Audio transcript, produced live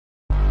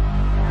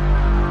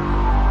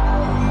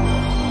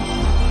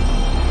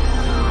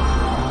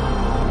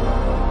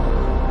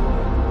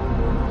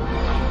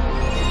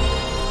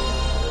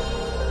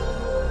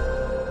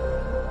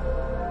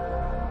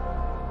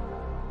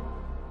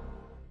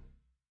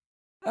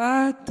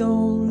I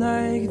don't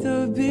like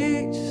the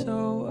beach,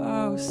 so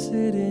I'll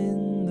sit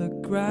in the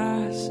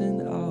grass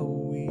and I'll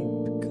weep,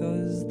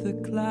 'cause the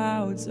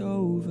clouds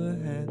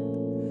overhead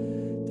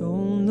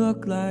don't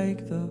look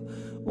like the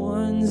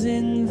ones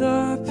in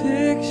the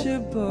picture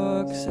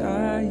books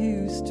I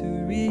used to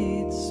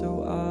read.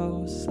 So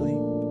I'll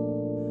sleep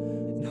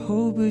and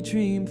hope a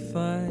dream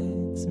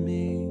finds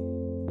me.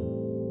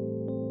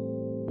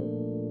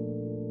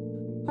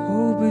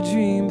 Hope a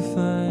dream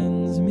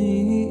finds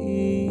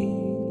me.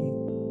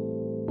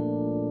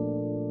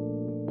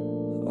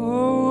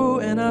 Oh,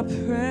 and I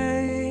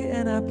pray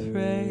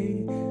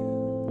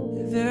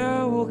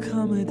there will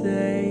come a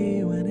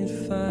day when it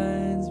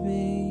finds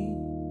me.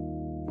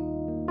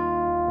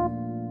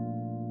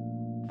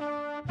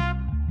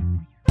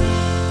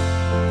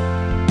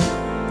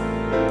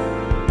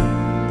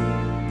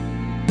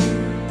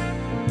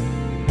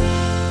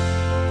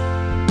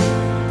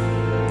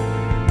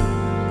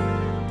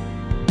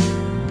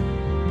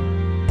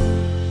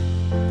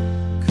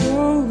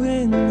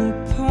 Growing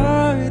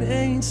apart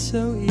ain't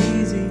so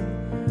easy.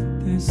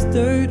 There's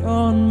dirt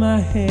on my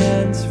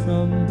hands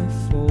from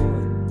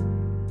before.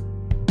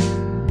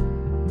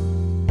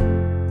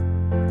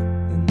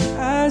 And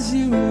as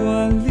you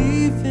are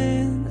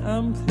leaving,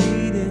 I'm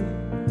pleading,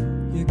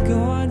 you're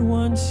gone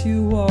once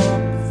you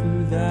walk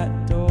through that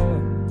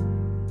door.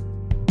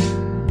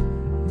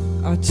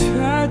 I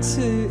try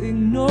to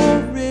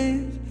ignore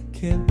it,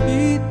 can't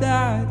be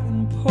that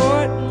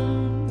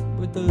important,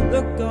 but the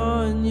look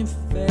on your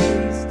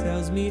face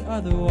tells me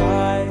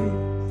otherwise.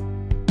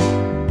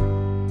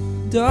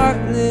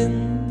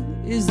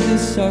 Darling, is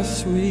this our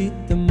sweet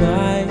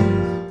demise?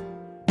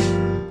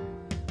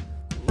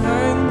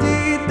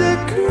 90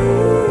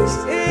 degrees,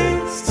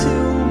 it's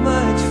too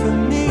much for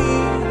me.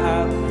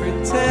 I'll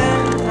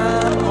pretend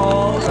I'm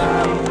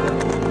alright,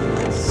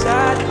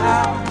 inside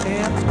I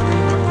can't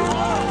breathe.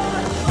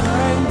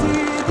 90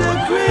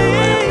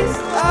 degrees,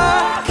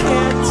 I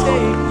can't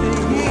take the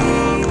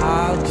heat.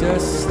 I'll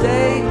just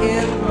stay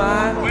in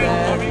my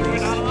bed,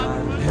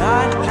 I'm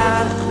not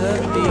at the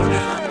beach,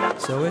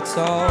 so it's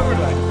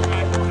alright.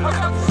 I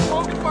got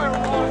smoked by a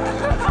wall.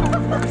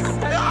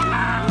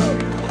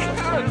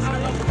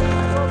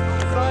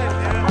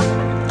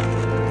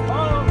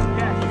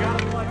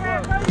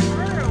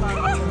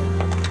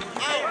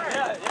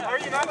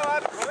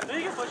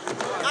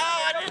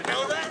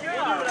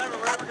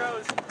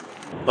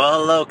 Well,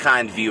 hello,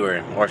 kind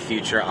viewer, or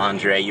future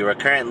Andre. You are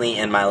currently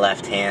in my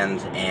left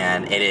hand,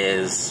 and it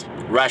is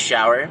rush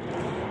hour,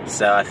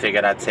 so I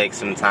figured I'd take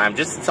some time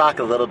just to talk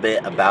a little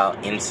bit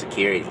about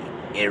insecurity.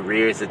 It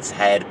rears its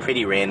head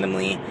pretty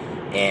randomly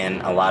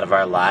in a lot of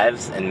our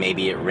lives, and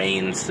maybe it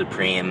reigns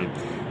supreme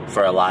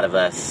for a lot of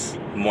us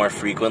more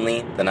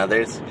frequently than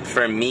others.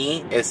 For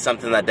me, it's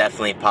something that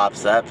definitely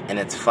pops up, and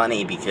it's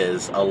funny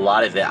because a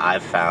lot of it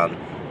I've found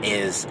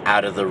is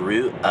out of the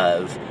root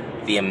of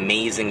the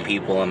amazing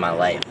people in my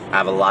life. I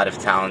have a lot of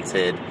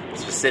talented,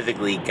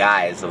 specifically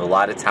guys, I have a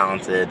lot of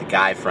talented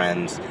guy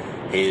friends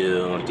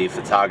who do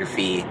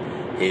photography,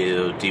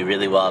 who do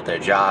really well at their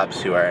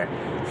jobs, who are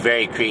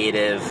very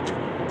creative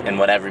in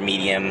whatever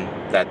medium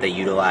that they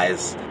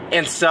utilize.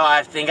 And so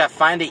I think I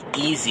find it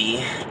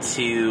easy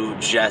to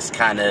just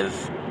kind of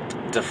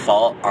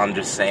default on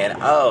just saying,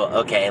 oh,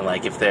 okay,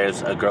 like if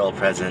there's a girl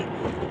present,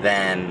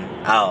 then,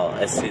 oh,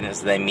 as soon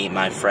as they meet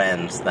my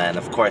friends, then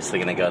of course they're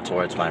gonna go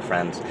towards my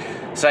friends.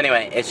 So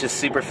anyway, it's just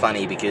super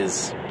funny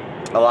because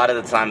a lot of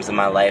the times in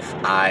my life,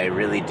 I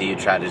really do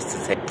try just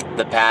to take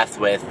the path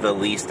with the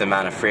least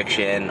amount of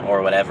friction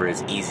or whatever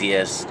is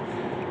easiest.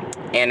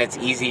 And it's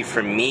easy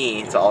for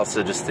me to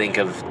also just think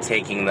of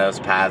taking those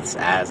paths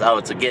as, oh,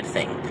 it's a good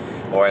thing,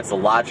 or it's a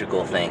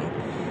logical thing,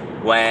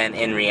 when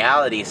in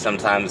reality,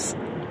 sometimes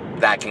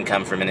that can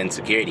come from an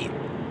insecurity.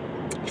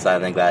 So I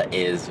think that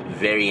is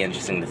very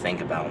interesting to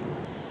think about.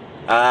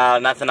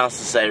 Nothing else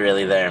to say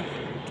really there.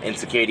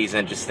 Insecurity is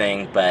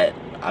interesting, but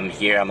I'm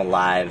here, I'm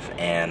alive,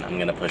 and I'm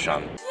gonna push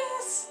on.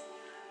 Yes!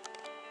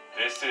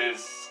 This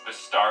is the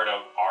start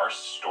of our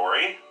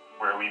story,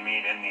 where we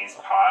meet in these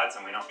pods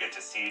and we don't get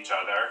to see each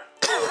other.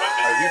 But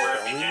this is where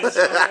it begins.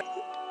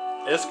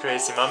 It's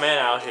crazy, my man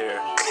out here.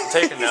 I'm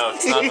taking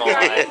notes, not gonna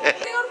lie.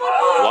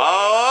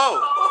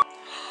 Whoa!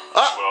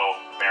 Will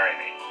marry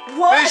me.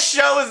 What? This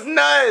show is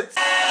nuts!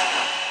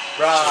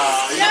 Bro.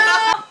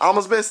 I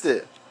almost missed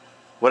it.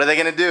 What are they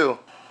gonna do?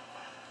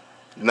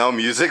 No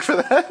music for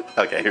that?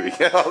 Okay, here we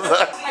go.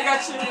 I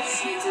got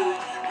chills.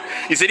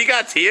 You said you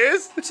got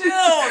tears?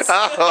 Chills!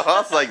 Oh,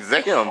 I was like,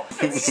 damn.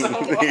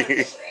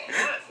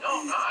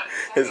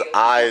 His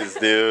eyes,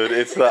 dude.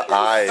 It's the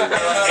eyes.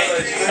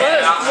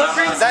 What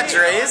brings that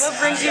Dre's? What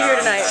brings you here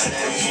tonight?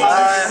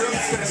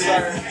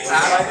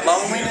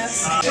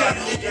 Loneliness?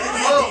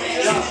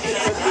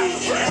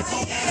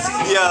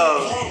 Yo.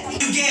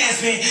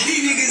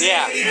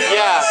 Yeah.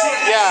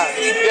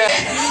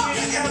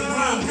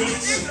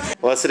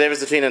 What's the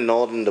difference between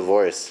annulled and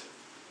divorce?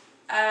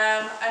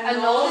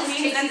 Annulled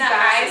means in the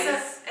eyes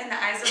of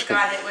the eyes of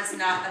God, it was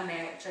not a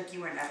marriage. Like, you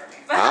were never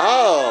married.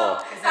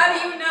 Oh. How do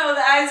you know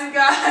the eyes of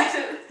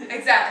God?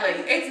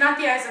 Exactly. It's not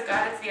the eyes of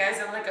God, it's the eyes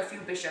of like a few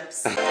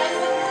bishops.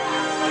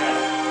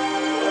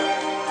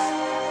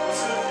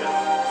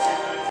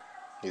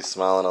 He's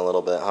smiling a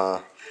little bit, huh?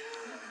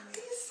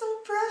 He's so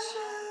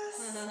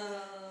precious.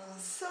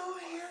 So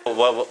handsome.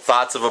 What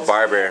thoughts of a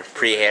barber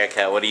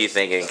pre-haircut? What are you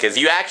thinking? Because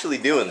you actually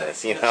doing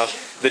this, you know.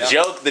 The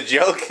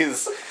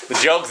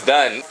joke's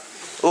done.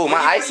 Ooh,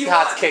 my icy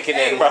hot's kicking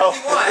in, bro.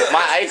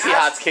 My icy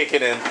hot's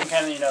kicking in.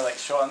 Kind of, you know, like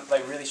short,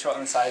 like really short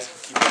on the sides.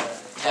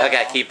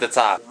 Okay, keep the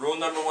top. Rule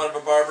number 1 of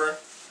a barber: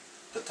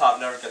 the top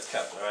never gets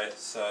kept. All right.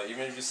 So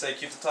even if you say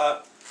keep the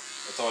top,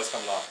 it's always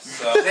coming off.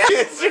 So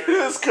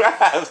Jesus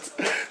Christ.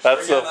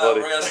 That's so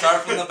funny. We're gonna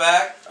start from the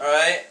back, all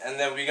right, and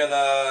then we're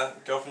gonna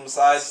go from the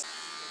sides.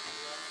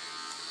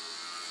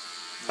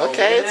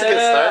 Okay, it's a good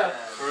start.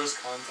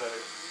 First contact.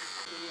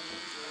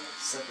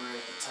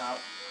 Separate the top.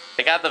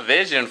 They got the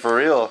vision for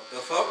real. The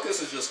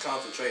focus is just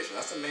concentration.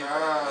 That's the main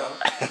part.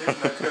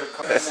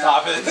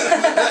 Stop it.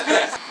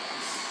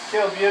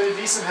 Caleb, you have a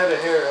decent head of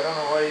hair. I don't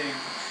know why you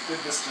did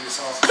this to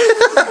yourself.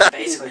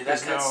 Basically,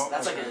 that's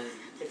like a,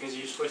 because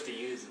you're supposed to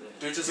use it.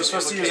 You're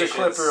supposed to use a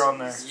clipper on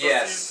there.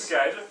 Yes.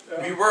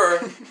 We were,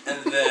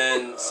 and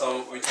then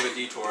we took a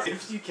detour.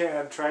 If you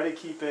can, try to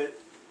keep it.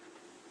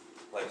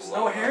 Like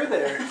No hair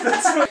there.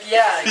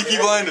 Yeah. Peaky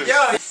Blinders.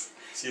 Yeah.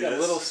 See Got this?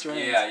 little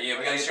strands. Yeah,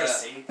 we gotta get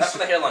that. That's for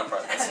the hairline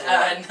part. No.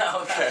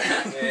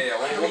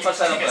 Yeah. We'll touch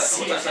that up.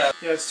 We'll touch that.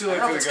 Yeah, it's too late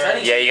for the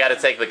guard. Yeah, you got to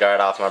take the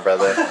guard off, my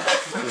brother.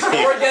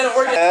 We're good.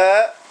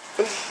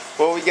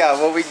 What we got?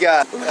 What we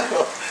got?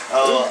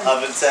 Oh,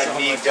 oven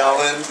technique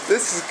going.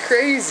 This is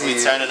crazy.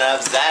 We turning up.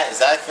 Is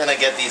that gonna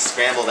get these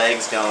scrambled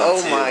eggs going? Oh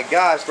too? my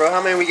gosh, bro!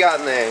 How many we got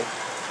in there?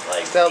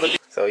 Like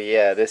So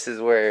yeah, this is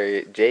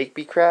where Jake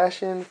be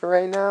crashing for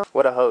right now.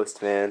 What a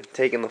host, man!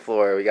 Taking the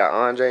floor. We got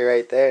Andre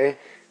right there,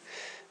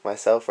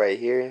 myself right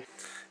here.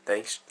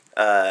 Thanks,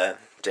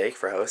 Jake,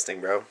 for hosting,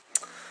 bro.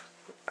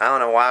 I don't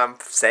know why I'm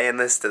saying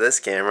this to this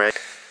camera.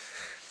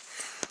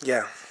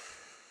 Yeah.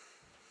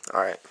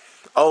 All right.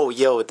 Oh,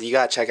 yo, you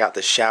gotta check out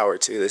the shower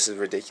too. This is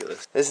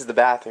ridiculous. This is the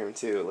bathroom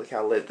too. Look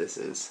how lit this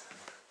is.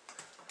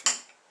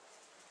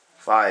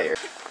 Fire.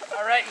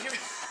 Alright, here we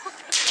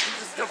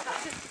go.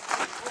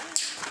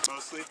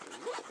 Mostly.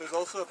 There's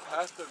also a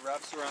path that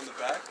wraps around the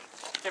back,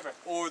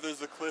 or there's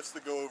the cliffs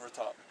that go over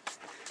top.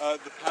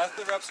 The path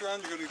that wraps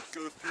around, you're going to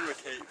go through a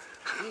cave.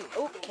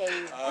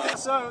 Okay.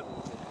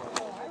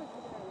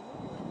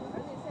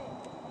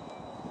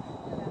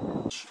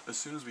 As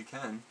soon as we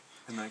can,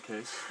 in that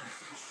case.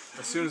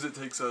 As soon as it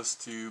takes us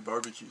to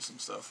barbecue some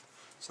stuff.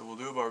 So we'll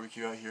do a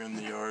barbecue out here in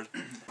the yard.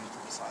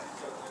 Side,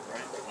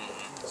 right?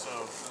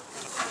 So that's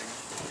the thing,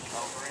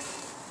 Calvary,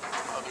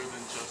 other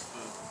than just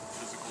the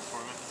physical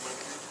torment you went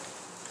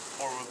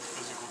through, or with the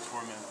physical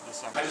torment the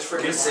second. I just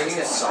forget singing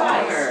a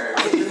song or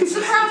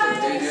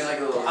Surprise! they're doing like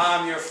a little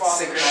Your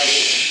father.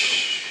 synchronization.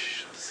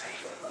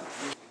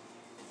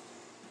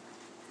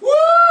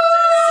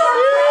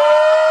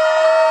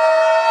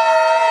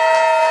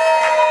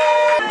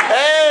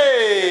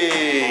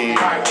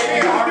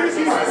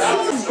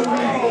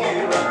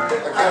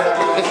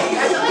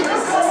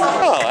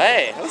 Oh,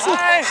 hey, what's up?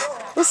 Hi.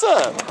 What's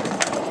up?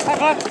 Hi,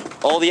 bud.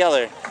 Old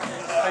Yeller.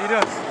 How you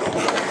doing?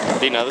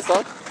 Do you know this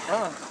song?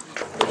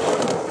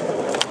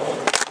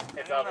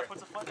 It's over.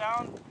 Puts a foot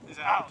down. Is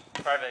out.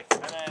 Perfect.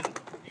 And then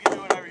you can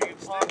do whatever. You can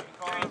plug.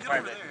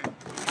 Perfect.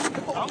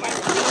 Oh my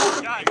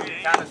God,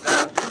 Jake. Count us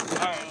down.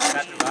 Alright.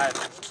 That's the vibe.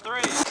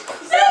 3.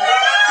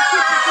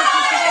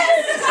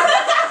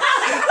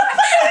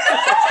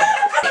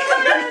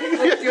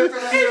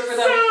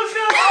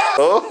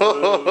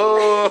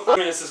 Oh.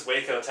 This is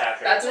Waco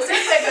Tacker. That's what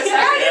it's Waco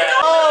Tacker.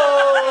 Yeah. Oh!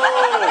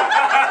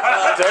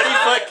 Dirty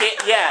foot kick.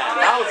 Yeah,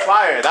 that was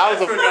fire. That was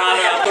a.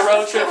 The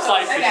road trip's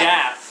like the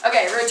gap.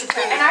 Okay, road trip.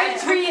 And I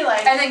really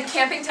like. And then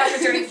camping tacker,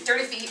 dirty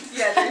feet.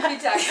 Yeah, dirty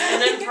feet tacker.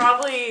 And then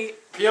probably.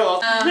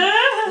 Peel.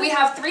 We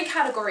have 3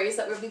 categories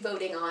that we'll be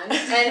voting on,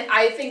 and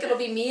I think it'll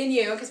be me and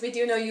you because we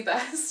do know you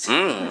best.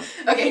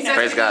 Okay, so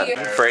Praise God.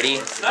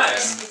 Freddie.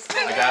 Nice.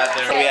 I got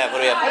there. What do we have? What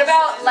do we have? What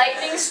about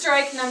lightning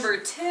strike number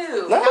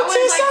 2? Number That 2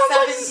 one's sounds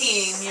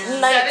like 17.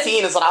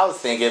 19 is what I was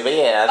thinking, but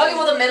yeah. Okay,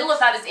 well the middle of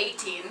that is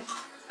 18.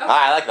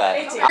 I like that.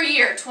 18. Per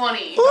year,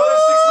 20. No, it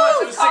was 6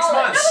 months. It was 6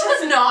 months. No, it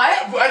was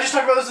not. I just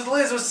talked about this with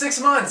Liz. It was 6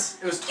 months.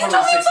 It was You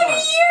totally told me 6 it was like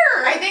months. a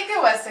year. I think it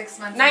was 6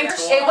 months. 19.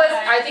 It was.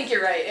 I think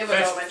you're right. It was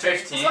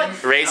elementary. 15.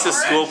 Racist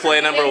school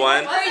play number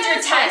 1. Grade you're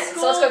 10.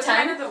 So let's go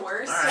 10. The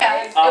worst.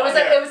 Yeah. It was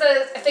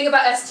a thing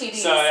about STDs.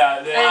 So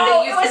yeah. And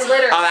they used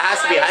glitter. Oh, that has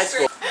to be high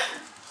school.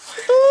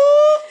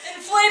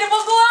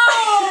 Inflatable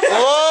globe.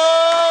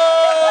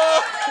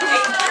 Whoa!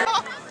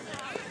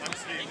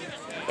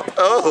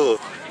 Oh.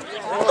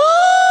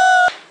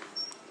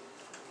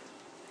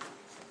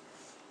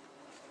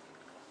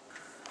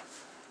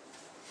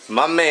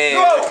 My man.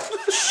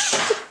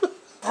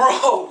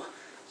 Bro,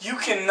 you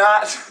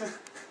cannot.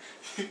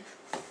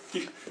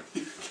 you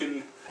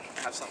can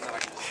have something that I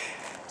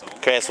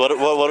can. Chris, what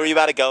are we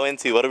about to go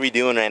into? What are we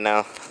doing right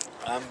now?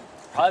 I'm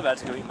Probably about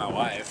to go eat my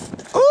wife.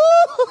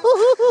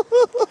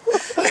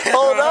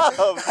 Hold up!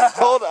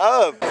 Hold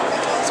up!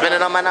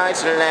 Spending all my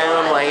nights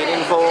alone,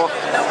 waiting for.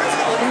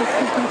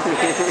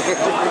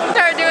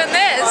 Start doing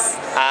this.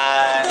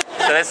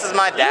 So this is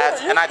my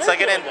dad's, and I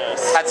took it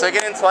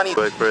in 20.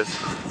 Quick, Chris.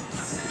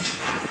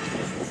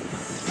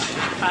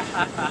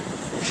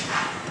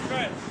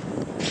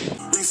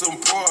 Some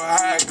poor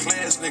high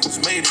class niggas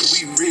made it,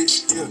 we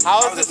rich. Yeah.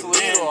 How is this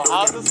legal?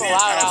 How is this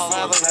allowed out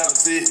loud?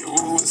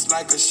 Ooh, it's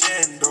like a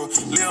shando.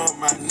 Lay on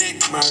my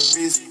neck, my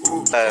wrist.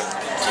 Ooh. Oh,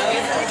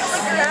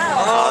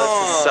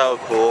 this is so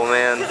cool,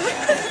 man.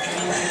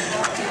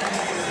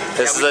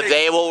 This is a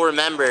day we'll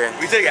remember.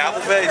 We take Apple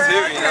Pay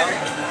too, you know?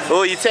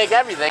 Oh, you take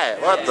everything.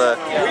 What the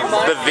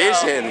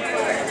vision?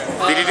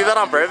 Did you do that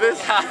on purpose?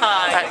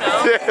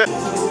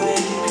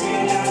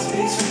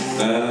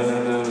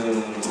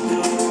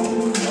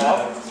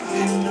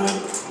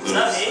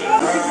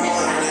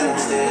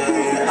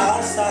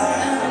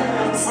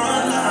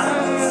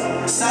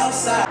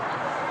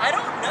 I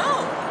don't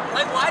know.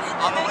 Like, why did you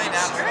On the way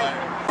down.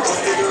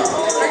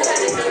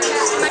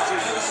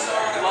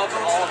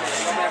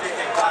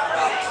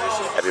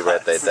 Happy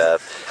birthday,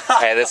 Deb.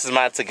 Hey, this is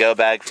my to-go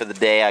bag for the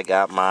day. I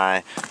got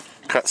my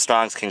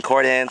Strong's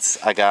Concordance.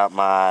 I got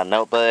my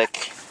notebook.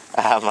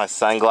 I have my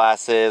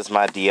sunglasses,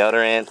 my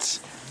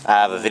deodorant. I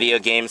have a video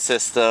game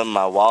system,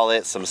 my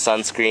wallet, some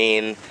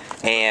sunscreen,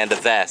 and a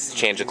vest,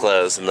 change of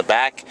clothes. In the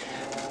back,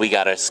 we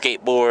got our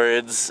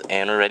skateboards,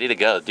 and we're ready to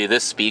go. Dude,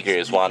 this speaker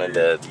is wanting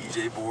to...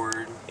 DJ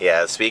board.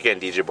 Yeah, speaker and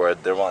DJ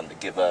board, they're wanting to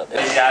give up.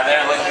 Yeah,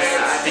 they're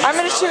looking. I'm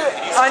gonna shoot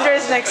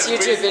Andre's next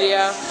YouTube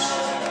video.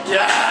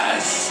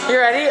 Yes! You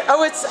ready?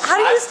 Oh, it's, how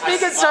do you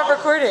speak and stop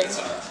recording?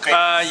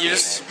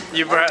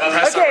 You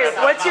press Okay,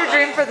 what's your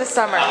dream for the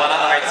summer?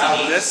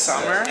 this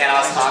summer. We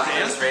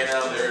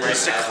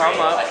used to come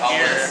up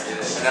here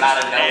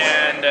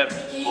and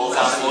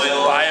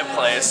buy a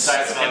place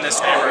in this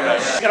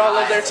neighborhood. We could all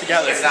live there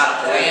together.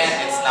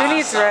 Who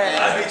needs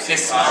rent? It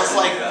smells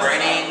like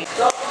burning.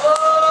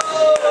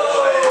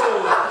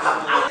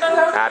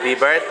 Happy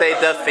birthday,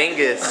 the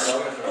Fingers.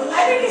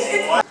 Hey,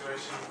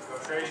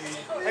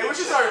 we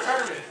should start a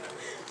tournament.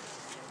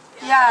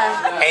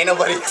 Yeah. Ain't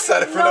nobody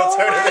excited for no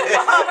tournament.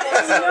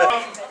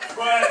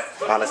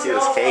 I wanna see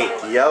this cake.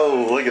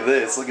 Yo, look at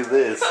this, look at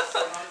this.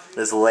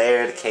 This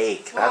layered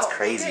cake. That's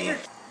crazy.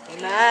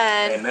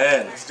 Amen.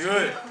 Amen. Let's do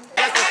it.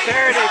 That's the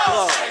Faraday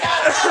flow.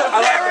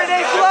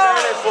 Faraday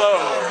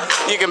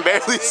flow. You can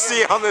barely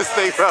see on this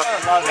thing, bro. I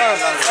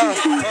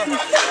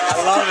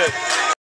love it.